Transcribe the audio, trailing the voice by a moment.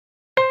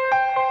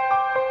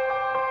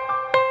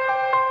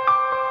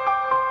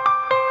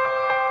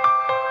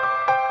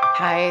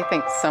Hi,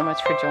 thanks so much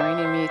for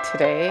joining me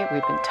today.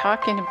 We've been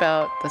talking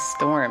about the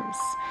storms,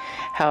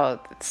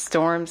 how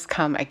storms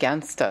come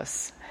against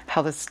us,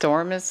 how the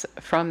storm is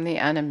from the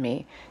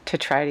enemy to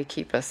try to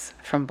keep us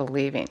from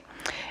believing.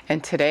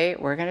 And today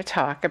we're going to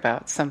talk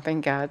about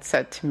something God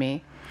said to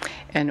me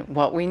and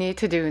what we need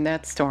to do in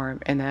that storm,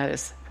 and that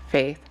is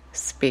faith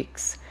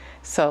speaks.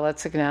 So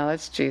let's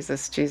acknowledge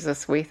Jesus.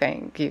 Jesus, we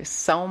thank you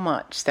so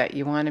much that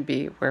you want to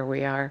be where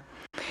we are,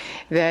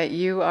 that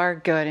you are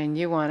good and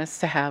you want us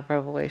to have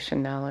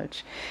revelation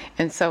knowledge.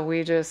 And so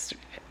we just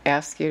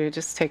ask you to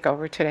just take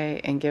over today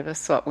and give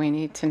us what we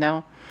need to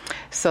know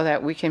so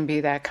that we can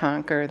be that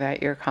conqueror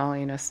that you're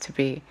calling us to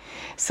be,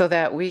 so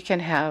that we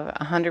can have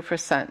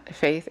 100%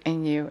 faith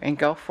in you and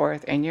go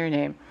forth in your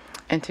name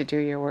and to do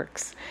your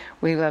works.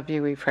 We love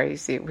you. We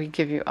praise you. We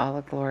give you all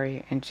the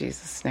glory in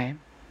Jesus' name.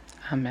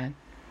 Amen.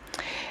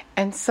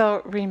 And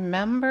so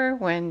remember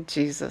when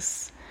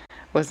Jesus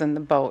was in the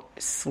boat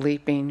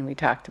sleeping, we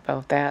talked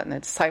about that, and the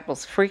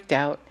disciples freaked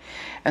out,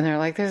 and they're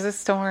like, there's a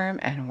storm,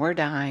 and we're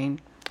dying.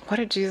 What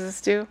did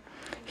Jesus do?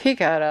 He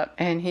got up,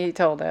 and he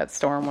told that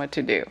storm what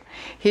to do.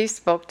 He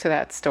spoke to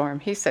that storm.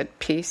 He said,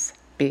 peace,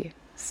 be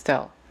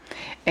still.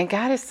 And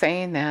God is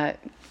saying that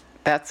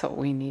that's what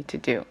we need to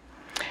do.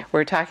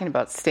 We're talking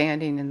about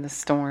standing in the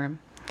storm,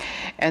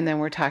 and then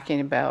we're talking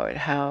about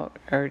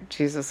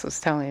Jesus was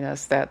telling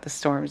us that the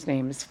storm's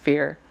name is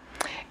fear,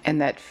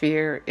 and that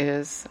fear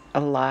is a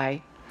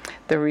lie.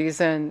 The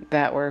reason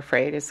that we're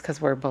afraid is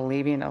because we're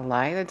believing a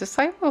lie. The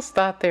disciples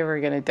thought they were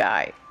going to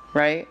die,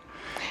 right?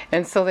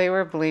 And so they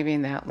were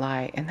believing that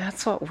lie, and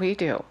that's what we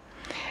do.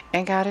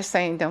 And God is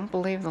saying, don't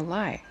believe the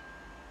lie.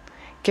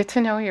 Get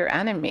to know your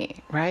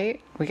enemy,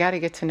 right? We got to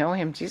get to know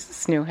him.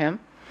 Jesus knew him.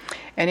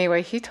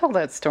 Anyway, he told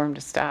that storm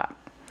to stop.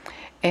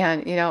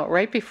 And,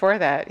 right before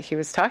that, he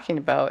was talking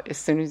about as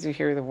soon as you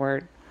hear the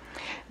word,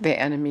 the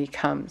enemy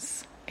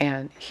comes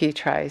and he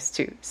tries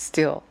to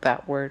steal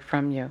that word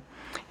from you.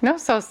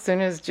 So as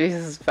soon as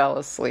Jesus fell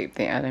asleep,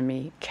 the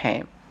enemy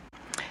came.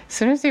 As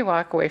soon as you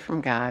walk away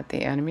from God,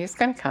 the enemy is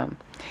going to come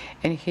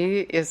and he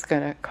is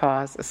going to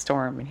cause a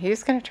storm, and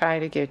he's going to try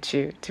to get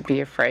you to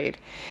be afraid,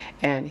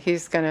 and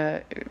he's going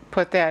to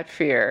put that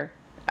fear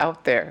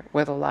out there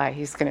with a lie.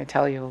 He's going to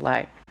tell you a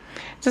lie.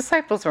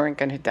 Disciples weren't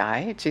going to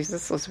die.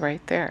 Jesus was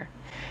right there.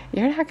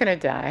 You're not going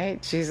to die.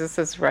 Jesus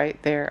is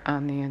right there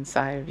on the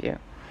inside of you.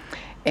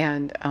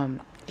 And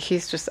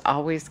he's just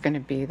always going to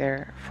be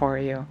there for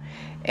you.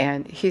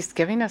 And he's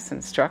giving us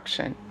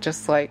instruction.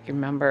 Just like,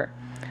 remember,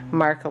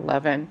 Mark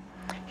 11.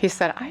 He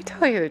said, I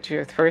tell you the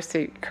truth. First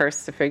he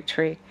cursed the fig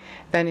tree.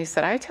 Then he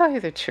said, I tell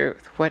you the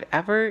truth.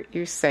 Whatever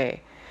you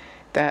say,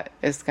 that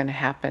is going to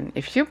happen.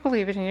 If you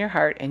believe it in your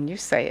heart and you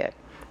say it,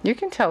 you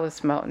can tell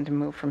this mountain to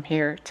move from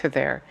here to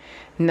there.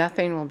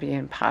 Nothing will be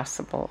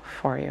impossible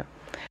for you.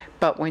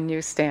 But when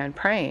you stand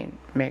praying,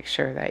 make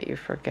sure that you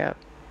forgive.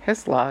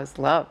 His law is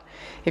love.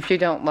 If you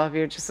don't love,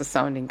 you're just a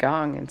sounding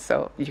gong, and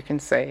so you can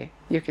say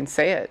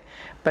it,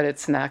 but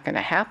it's not going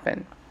to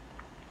happen.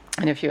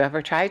 And if you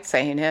ever tried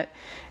saying it,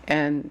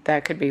 and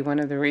that could be one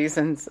of the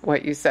reasons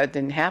what you said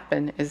didn't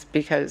happen, is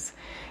because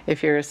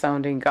if you're a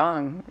sounding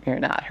gong, you're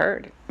not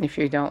heard. If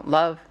you don't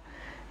love,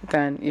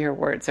 then your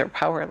words are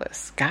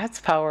powerless.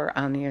 God's power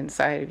on the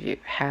inside of you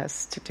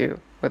has to do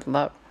with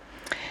love.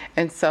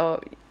 And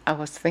so I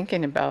was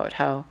thinking about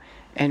how,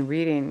 and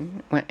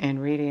reading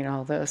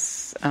all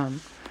this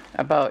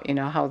about,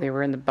 how they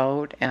were in the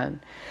boat, and,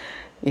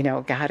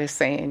 God is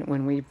saying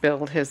when we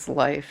build his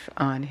life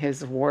on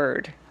his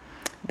word,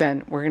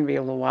 then we're going to be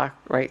able to walk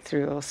right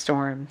through those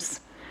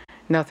storms.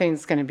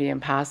 Nothing's going to be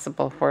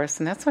impossible for us,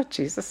 and that's what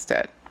Jesus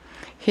did.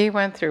 He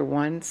went through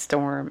one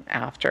storm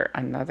after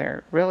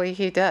another. Really,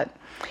 he did.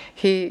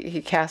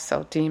 He cast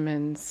out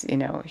demons.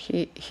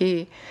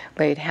 He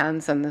laid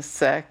hands on the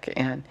sick,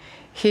 and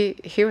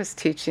he was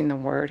teaching the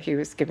word. He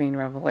was giving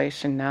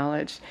revelation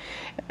knowledge.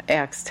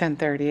 Acts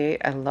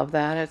 10:38. I love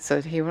that. It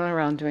said he went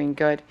around doing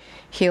good,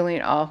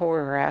 healing all who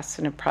were harassed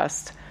and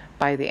oppressed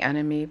by the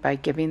enemy by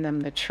giving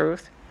them the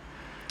truth.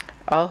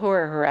 All who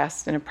are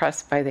harassed and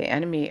oppressed by the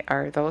enemy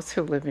are those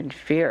who live in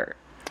fear.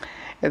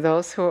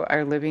 Those who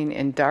are living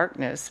in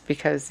darkness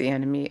because the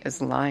enemy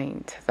is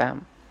lying to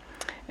them.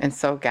 And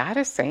so God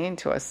is saying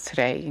to us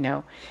today,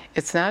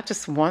 it's not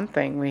just one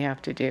thing we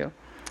have to do.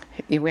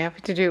 We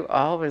have to do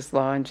all of his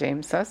law, and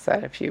James says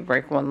that if you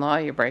break one law,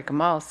 you break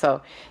them all.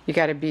 So you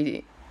got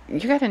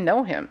to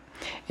know him,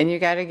 and you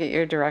got to get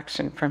your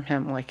direction from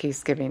him like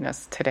he's giving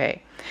us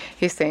today.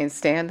 He's saying,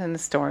 stand in the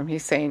storm.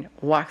 He's saying,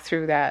 walk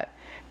through that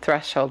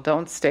threshold.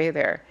 Don't stay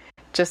there.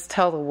 Just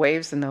tell the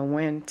waves and the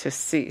wind to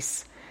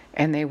cease.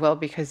 And they will,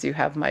 because you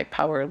have my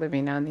power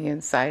living on the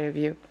inside of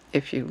you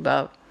if you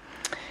love.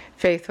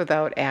 Faith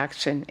without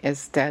action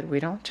is dead.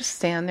 We don't just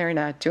stand there and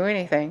not do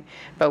anything,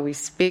 but we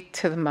speak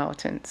to the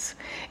mountains.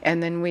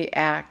 And then we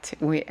act.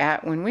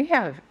 When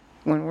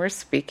we're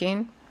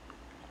speaking,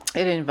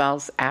 it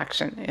involves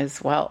action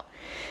as well.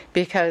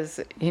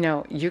 Because,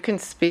 you can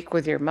speak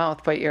with your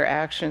mouth, but your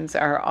actions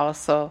are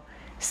also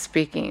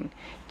speaking.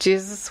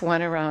 Jesus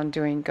went around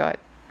doing good.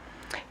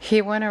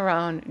 He went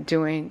around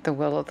doing the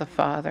will of the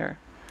Father.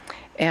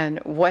 And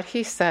what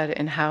he said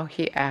and how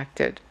he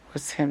acted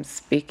was him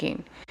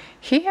speaking.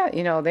 He had,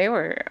 they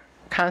were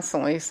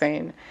constantly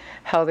saying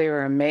how they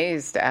were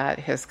amazed at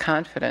his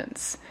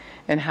confidence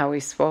and how he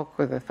spoke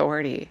with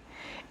authority.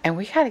 And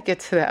we got to get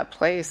to that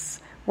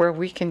place where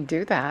we can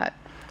do that.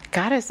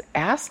 God is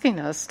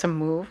asking us to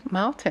move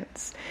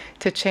mountains,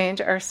 to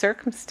change our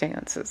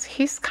circumstances.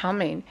 He's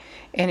coming,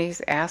 and He's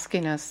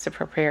asking us to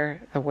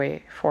prepare the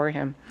way for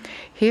Him.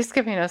 He's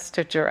giving us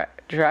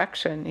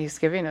direction. He's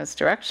giving us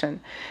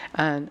direction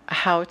on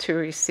how to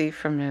receive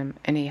from Him,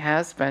 and He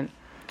has been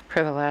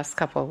for the last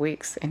couple of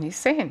weeks. And He's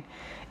saying,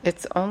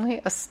 it's only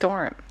a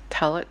storm.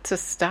 Tell it to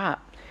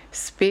stop.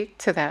 Speak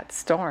to that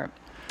storm.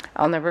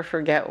 I'll never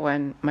forget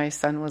when my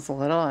son was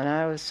little and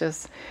I was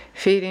just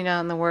feeding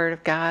on the Word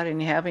of God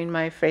and having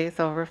my faith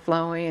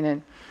overflowing.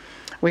 And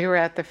we were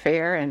at the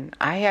fair and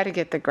I had to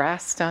get the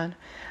grass done.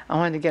 I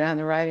wanted to get on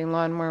the riding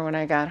lawnmower when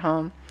I got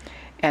home.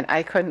 And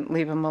I couldn't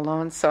leave him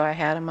alone, so I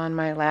had him on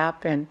my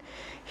lap. And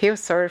he was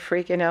sort of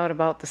freaking out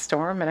about the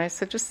storm. And I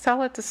said, just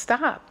tell it to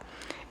stop.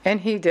 And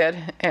he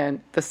did.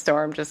 And the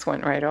storm just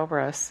went right over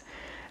us.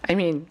 I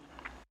mean,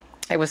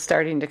 it was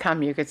starting to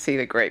come. You could see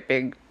the great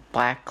big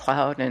black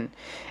cloud, and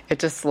it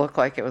just looked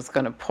like it was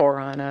going to pour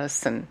on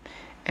us. And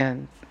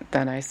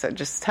then I said,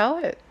 just tell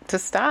it to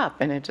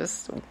stop. And it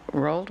just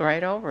rolled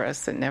right over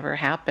us. It never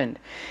happened.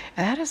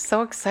 And that is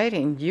so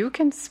exciting. You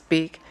can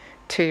speak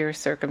to your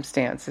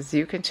circumstances.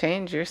 You can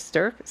change your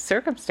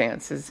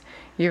circumstances.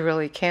 You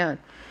really can.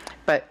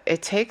 But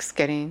it takes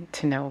getting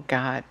to know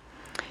God.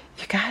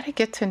 You got to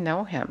get to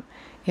know Him.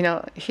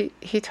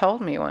 He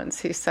told me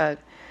once, he said,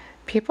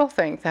 people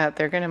think that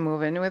they're going to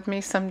move in with me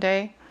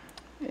someday.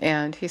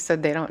 And he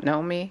said they don't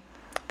know me,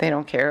 they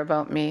don't care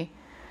about me,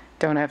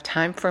 don't have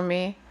time for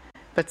me,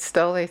 but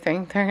still they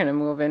think they're going to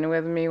move in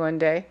with me one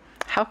day.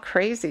 How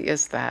crazy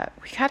is that?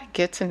 We got to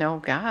get to know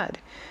God.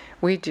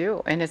 We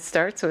do. And it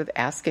starts with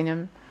asking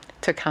Him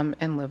to come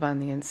and live on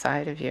the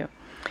inside of you.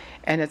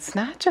 And it's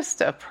not just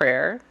a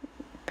prayer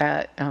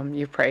that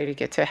you pray to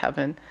get to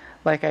heaven,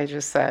 like I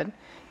just said.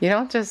 You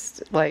don't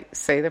just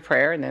say the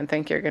prayer and then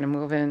think you're going to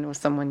move in with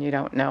someone you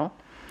don't know.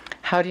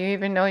 How do you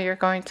even know you're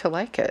going to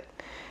like it?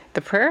 The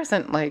prayer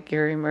isn't like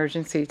your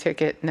emergency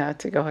ticket not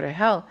to go to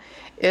hell.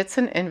 It's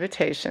an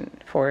invitation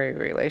for a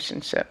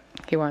relationship.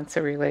 He wants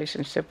a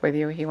relationship with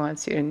you. He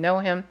wants you to know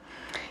Him.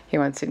 He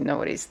wants you to know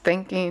what He's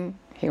thinking.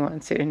 He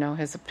wants you to know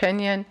His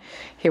opinion.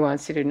 He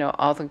wants you to know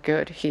all the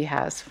good He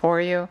has for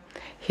you.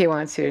 He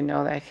wants you to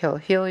know that He'll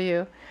heal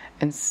you,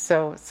 and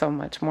so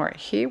much more.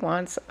 He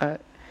wants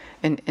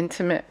an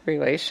intimate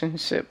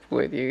relationship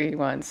with you. He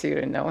wants you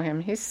to know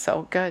Him. He's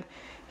so good.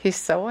 He's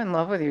so in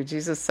love with you.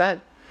 Jesus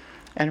said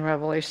in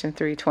Revelation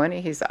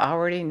 3:20, He's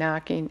already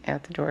knocking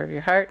at the door of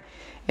your heart.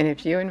 And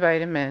if you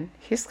invite Him in,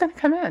 He's going to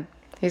come in.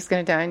 He's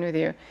going to dine with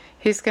you.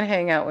 He's going to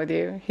hang out with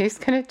you. He's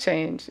going to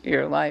change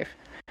your life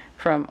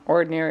from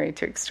ordinary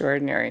to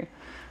extraordinary.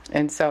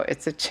 And so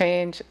it's a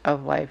change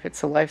of life.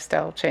 It's a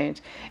lifestyle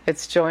change.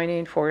 It's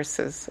joining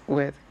forces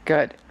with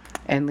good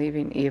and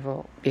leaving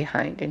evil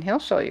behind. And He'll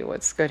show you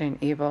what's good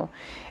and evil.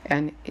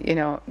 And,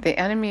 the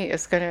enemy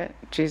is going to,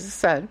 Jesus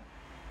said,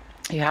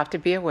 you have to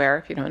be aware.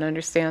 If you don't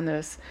understand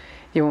this,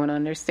 you won't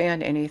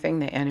understand anything.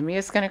 The enemy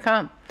is going to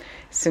come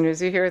as soon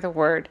as you hear the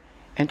word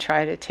and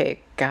try to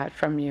take God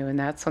from you. And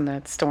that's when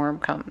that storm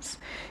comes.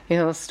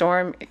 The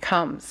storm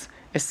comes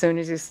as soon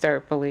as you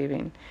start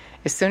believing.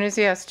 As soon as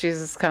you ask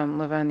Jesus, come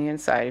live on the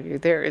inside of you,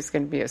 there is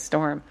going to be a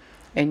storm.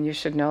 And you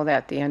should know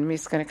that the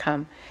enemy's going to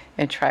come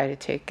and try to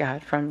take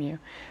God from you.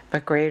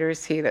 But greater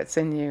is He that's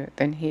in you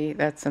than he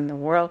that's in the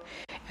world.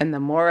 And the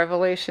more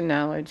revelation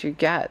knowledge you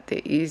get,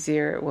 the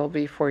easier it will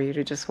be for you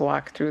to just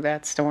walk through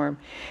that storm.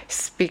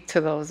 Speak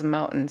to those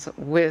mountains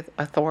with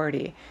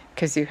authority,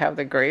 because you have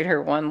the greater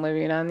one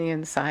living on the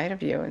inside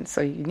of you. And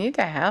so you need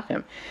to have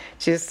Him.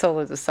 Jesus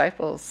told the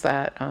disciples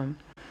that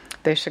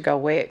they should go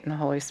wait, and the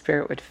Holy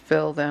Spirit would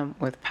fill them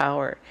with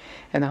power.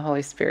 And the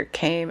Holy Spirit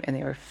came, and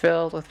they were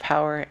filled with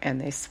power, and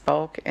they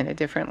spoke in a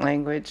different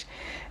language,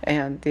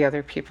 and the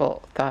other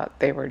people thought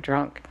they were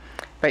drunk.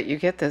 But you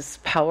get this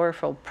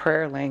powerful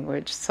prayer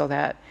language so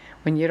that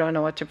when you don't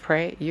know what to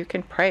pray, you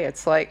can pray.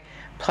 It's like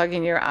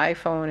plugging your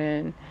iPhone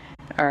in,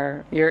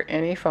 or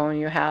any phone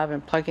you have,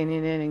 and plugging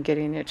it in and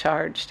getting it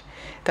charged.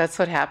 That's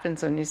what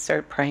happens when you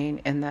start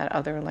praying in that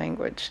other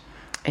language.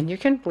 And you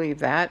can believe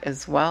that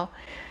as well.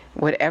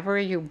 Whatever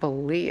you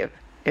believe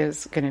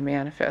is going to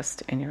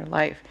manifest in your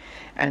life.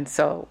 And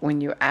so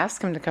when you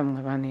ask Him to come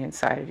live on the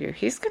inside of you,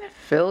 He's going to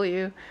fill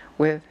you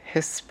with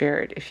His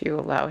Spirit if you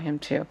allow Him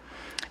to.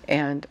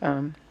 And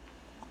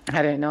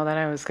I didn't know that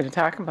I was going to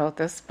talk about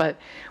this, but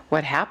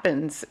what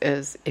happens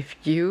is if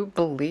you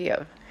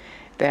believe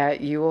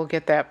that you will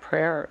get that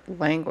prayer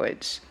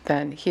language,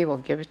 then He will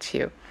give it to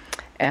you.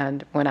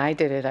 And when I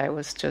did it, I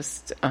was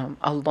just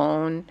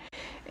alone,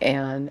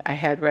 and I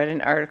had read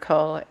an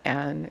article,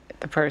 and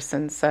the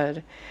person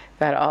said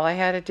that all I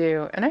had to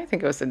do, and I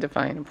think it was a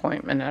divine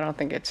appointment, I don't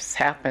think it just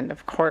happened,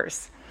 of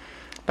course,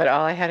 But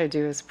all I had to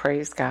do was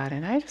praise God.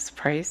 And I just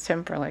praised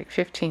him for like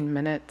 15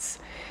 minutes.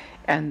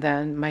 And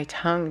then my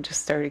tongue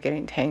just started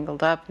getting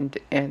tangled up.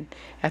 And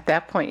at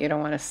that point, you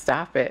don't want to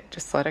stop it.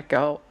 Just let it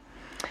go.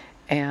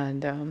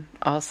 And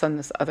all of a sudden,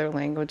 this other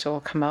language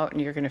will come out,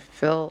 and you're going to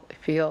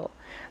feel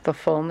the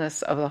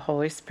fullness of the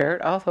Holy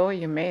Spirit, although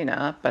you may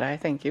not, but I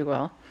think you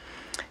will.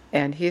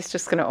 And he's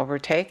just going to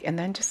overtake, and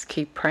then just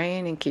keep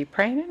praying and keep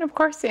praying. And of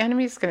course, the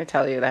enemy's going to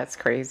tell you that's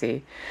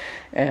crazy,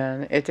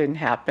 and it didn't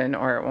happen,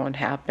 or it won't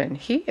happen.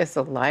 He is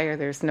a liar.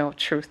 There's no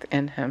truth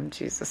in him.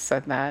 Jesus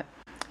said that.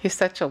 He's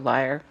such a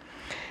liar.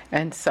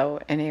 And so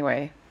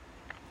anyway,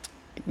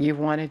 you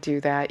want to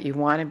do that. You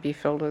want to be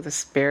filled with the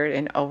Spirit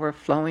and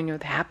overflowing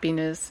with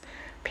happiness,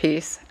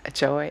 peace,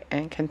 joy,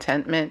 and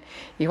contentment.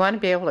 You want to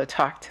be able to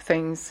talk to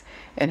things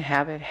and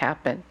have it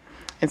happen.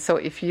 And so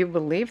if you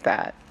believe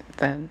that,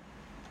 then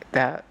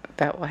that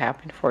will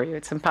happen for you.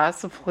 It's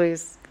impossible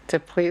to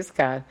please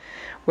God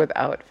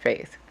without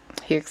faith.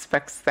 He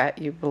expects that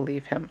you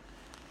believe him.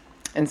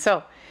 And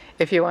so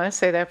if you want to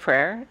say that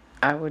prayer,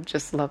 I would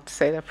just love to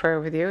say that prayer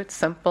with you. It's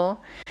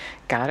simple.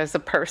 God is a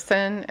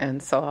person,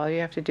 and so all you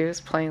have to do is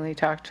plainly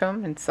talk to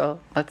him. And so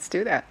let's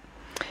do that.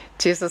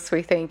 Jesus,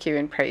 we thank you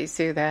and praise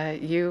you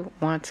that you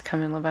want to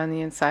come and live on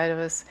the inside of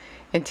us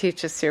and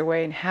teach us your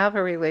way and have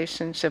a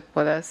relationship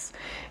with us,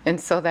 and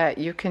so that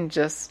you can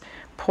just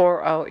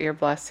pour out your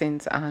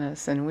blessings on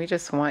us. And we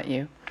just want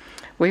you.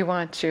 We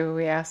want you.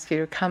 We ask you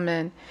to come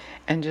in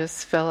and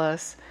just fill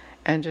us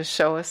and just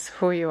show us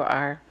who you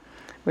are.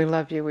 We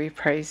love you. We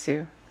praise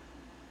you.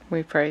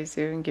 We praise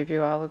you and give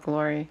you all the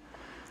glory.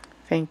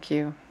 Thank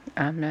you.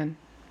 Amen.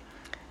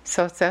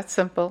 So it's that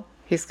simple.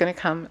 He's going to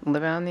come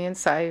live on the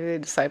inside. The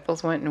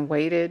disciples went and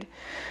waited,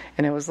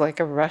 and it was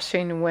like a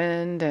rushing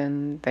wind,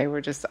 and they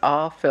were just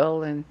all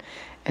filled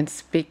and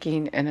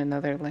speaking in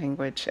another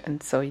language.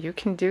 And so you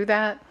can do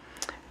that.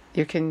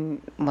 You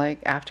can, like,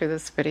 after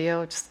this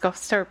video, just go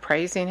start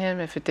praising him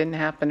if it didn't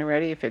happen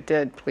already. If it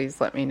did,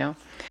 please let me know.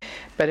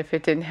 But if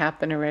it didn't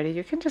happen already,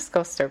 you can just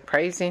go start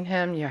praising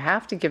him. You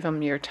have to give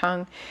him your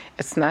tongue.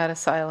 It's not a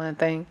silent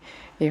thing.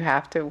 You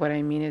have to, what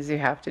I mean is you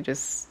have to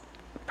just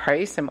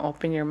praise him.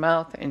 Open your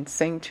mouth and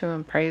sing to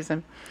him, praise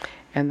him.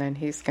 And then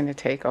he's going to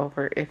take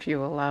over if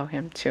you allow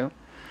him to.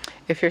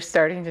 If you're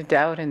starting to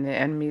doubt and the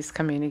enemy's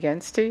coming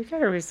against you, you got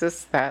to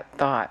resist that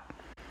thought.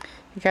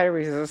 You got to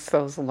resist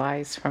those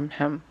lies from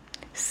him.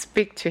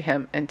 Speak to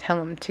him and tell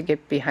him to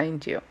get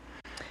behind you.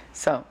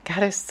 So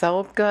God is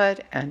so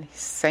good, and he's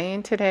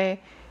saying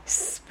today,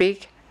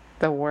 speak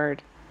the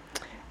word.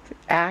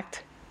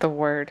 Act the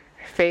word.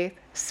 Faith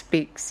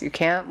speaks. You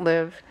can't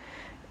live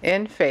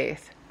in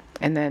faith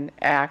and then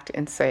act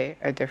and say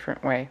a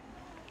different way.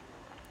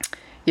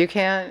 You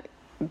can't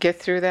get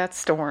through that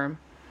storm.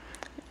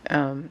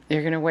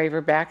 You're going to waver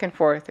back and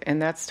forth in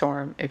that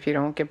storm if you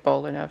don't get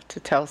bold enough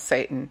to tell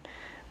Satan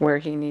where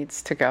he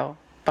needs to go.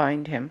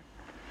 Bind him.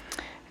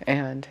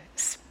 And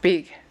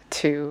speak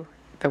to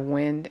the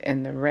wind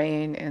and the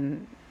rain,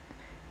 and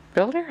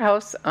build your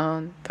house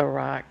on the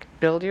rock.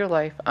 Build your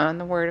life on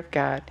the Word of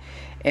God,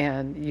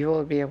 and you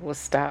will be able to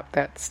stop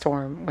that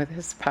storm with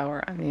his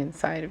power on the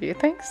inside of you.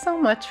 Thanks so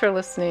much for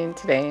listening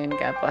today, and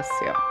God bless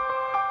you.